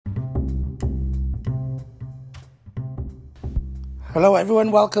Hello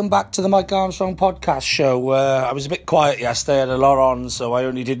everyone, welcome back to the Mike Armstrong podcast show. I was a bit quiet yesterday, I had a lot on, so I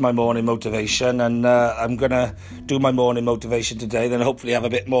only did my morning motivation, and I'm going to do my morning motivation today, then hopefully have a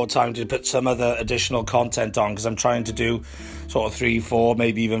bit more time to put some other additional content on, because I'm trying to do sort of 3, 4,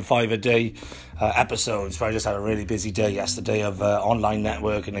 maybe even 5 a day episodes, but I just had a really busy day yesterday of online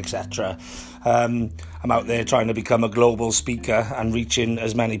networking, etc. I'm out there trying to become a global speaker and reaching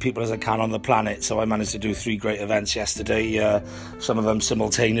as many people as I can on the planet, so I managed to do 3 great events yesterday, some of them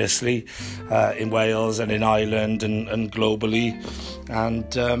simultaneously in Wales and in Ireland and globally,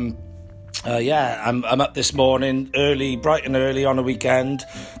 and I'm up this morning early, bright and early on a weekend,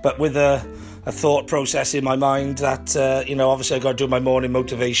 but with a thought process in my mind that, obviously I've got to do my morning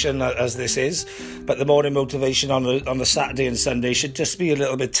motivation as this is, but the morning motivation on the Saturday and Sunday should just be a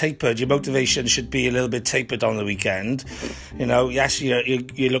little bit tapered. Your motivation should be a little bit tapered on the weekend. Yes,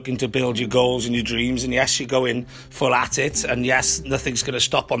 you're looking to build your goals and your dreams, and yes, you're going full at it, and yes, nothing's going to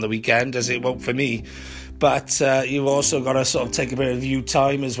stop on the weekend, as it won't for me. But you've also got to sort of take a bit of you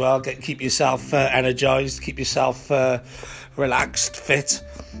time as well, keep yourself energised, keep yourself relaxed, fit,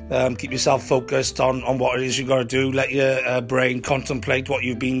 keep yourself focused on what it is you've got to do. Let your brain contemplate what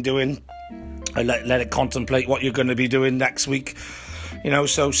you've been doing, and let it contemplate what you're going to be doing next week.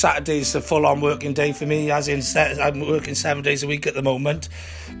 So Saturday's a full-on working day for me, as in I'm working 7 days a week at the moment,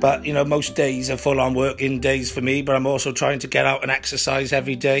 but most days are full-on working days for me, but I'm also trying to get out and exercise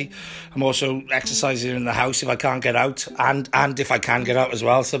every day. I'm also exercising in the house if I can't get out, and if I can get out as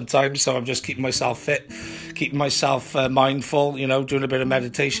well sometimes, so I'm just keeping myself fit, keeping myself mindful, doing a bit of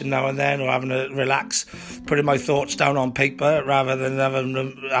meditation now and then, or having a relax, putting my thoughts down on paper rather than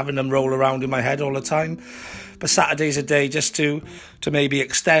having them roll around in my head all the time. But Saturday's a day just to maybe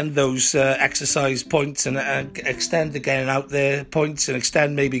extend those exercise points and extend the getting out there points, and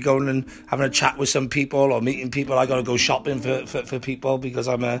extend maybe going and having a chat with some people or meeting people. I got to go shopping for people because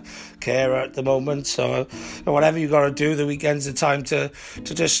I'm a carer at the moment. So whatever you got to do, the weekend's the time to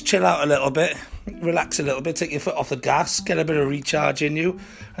just chill out a little bit, relax a little bit, take your foot off the gas, get a bit of recharge in you,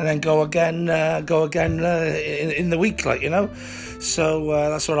 and then go again in the week, So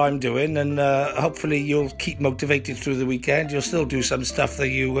that's what I'm doing, and hopefully you'll keep motivated through the weekend. You'll still do some stuff that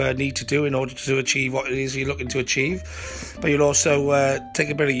you need to do in order to achieve what it is you're looking to achieve, but you'll also take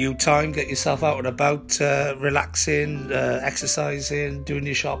a bit of you time, get yourself out and about, relaxing, exercising, doing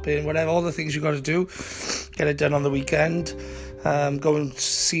your shopping, whatever, all the things you've got to do, get it done on the weekend. Go and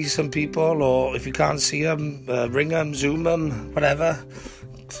see some people, or if you can't see them, ring them, Zoom them, whatever.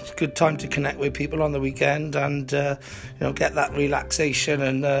 It's a good time to connect with people on the weekend and get that relaxation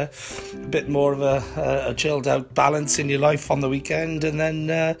and a bit more of a chilled out balance in your life on the weekend, and then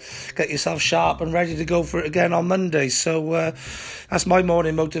get yourself sharp and ready to go for it again on Monday. So that's my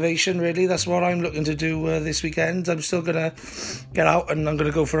morning motivation, really. That's what I'm looking to do this weekend. I'm still going to get out and I'm going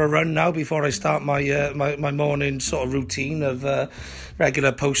to go for a run now before I start my morning sort of routine of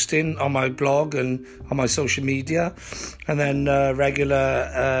regular posting on my blog and on my social media, and then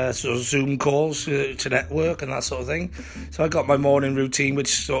regular sort of Zoom calls to network and that sort of thing. So I got my morning routine, which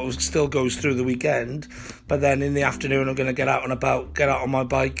sort of still goes through the weekend, but then in the afternoon I'm going to get out and about, get out on my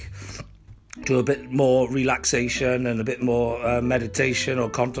bike, do a bit more relaxation and a bit more meditation or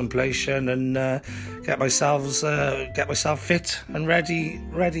contemplation, and get myself fit and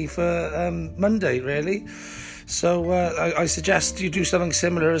ready for Monday, really. So I suggest you do something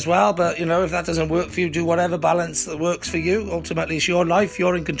similar as well, but if that doesn't work for you, do whatever balance that works for you. Ultimately, it's your life,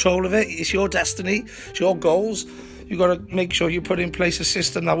 you're in control of it, it's your destiny, it's your goals. You've got to make sure you put in place a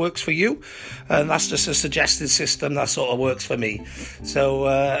system that works for you, and that's just a suggested system that sort of works for me. So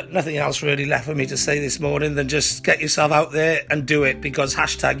nothing else really left for me to say this morning than just get yourself out there and do it, because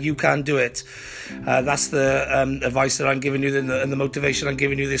 #you can do it. That's the advice that I'm giving you and the motivation I'm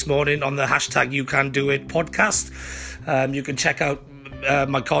giving you this morning on the #you can do it podcast. You can check out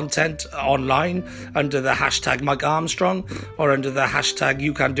my content online under the #Mike Armstrong, or under the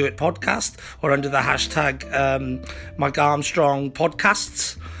 #You Can Do It podcast, or under the Mike Armstrong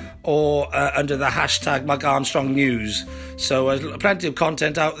podcasts, or under the Mike Armstrong news. So there's plenty of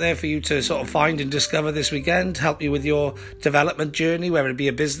content out there for you to sort of find and discover this weekend, help you with your development journey, whether it be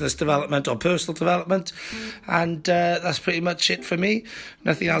a business development or personal development. And that's pretty much it for me.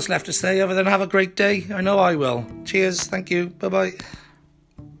 Nothing else left to say other than have a great day. I know I will. Cheers. Thank you. Bye-bye.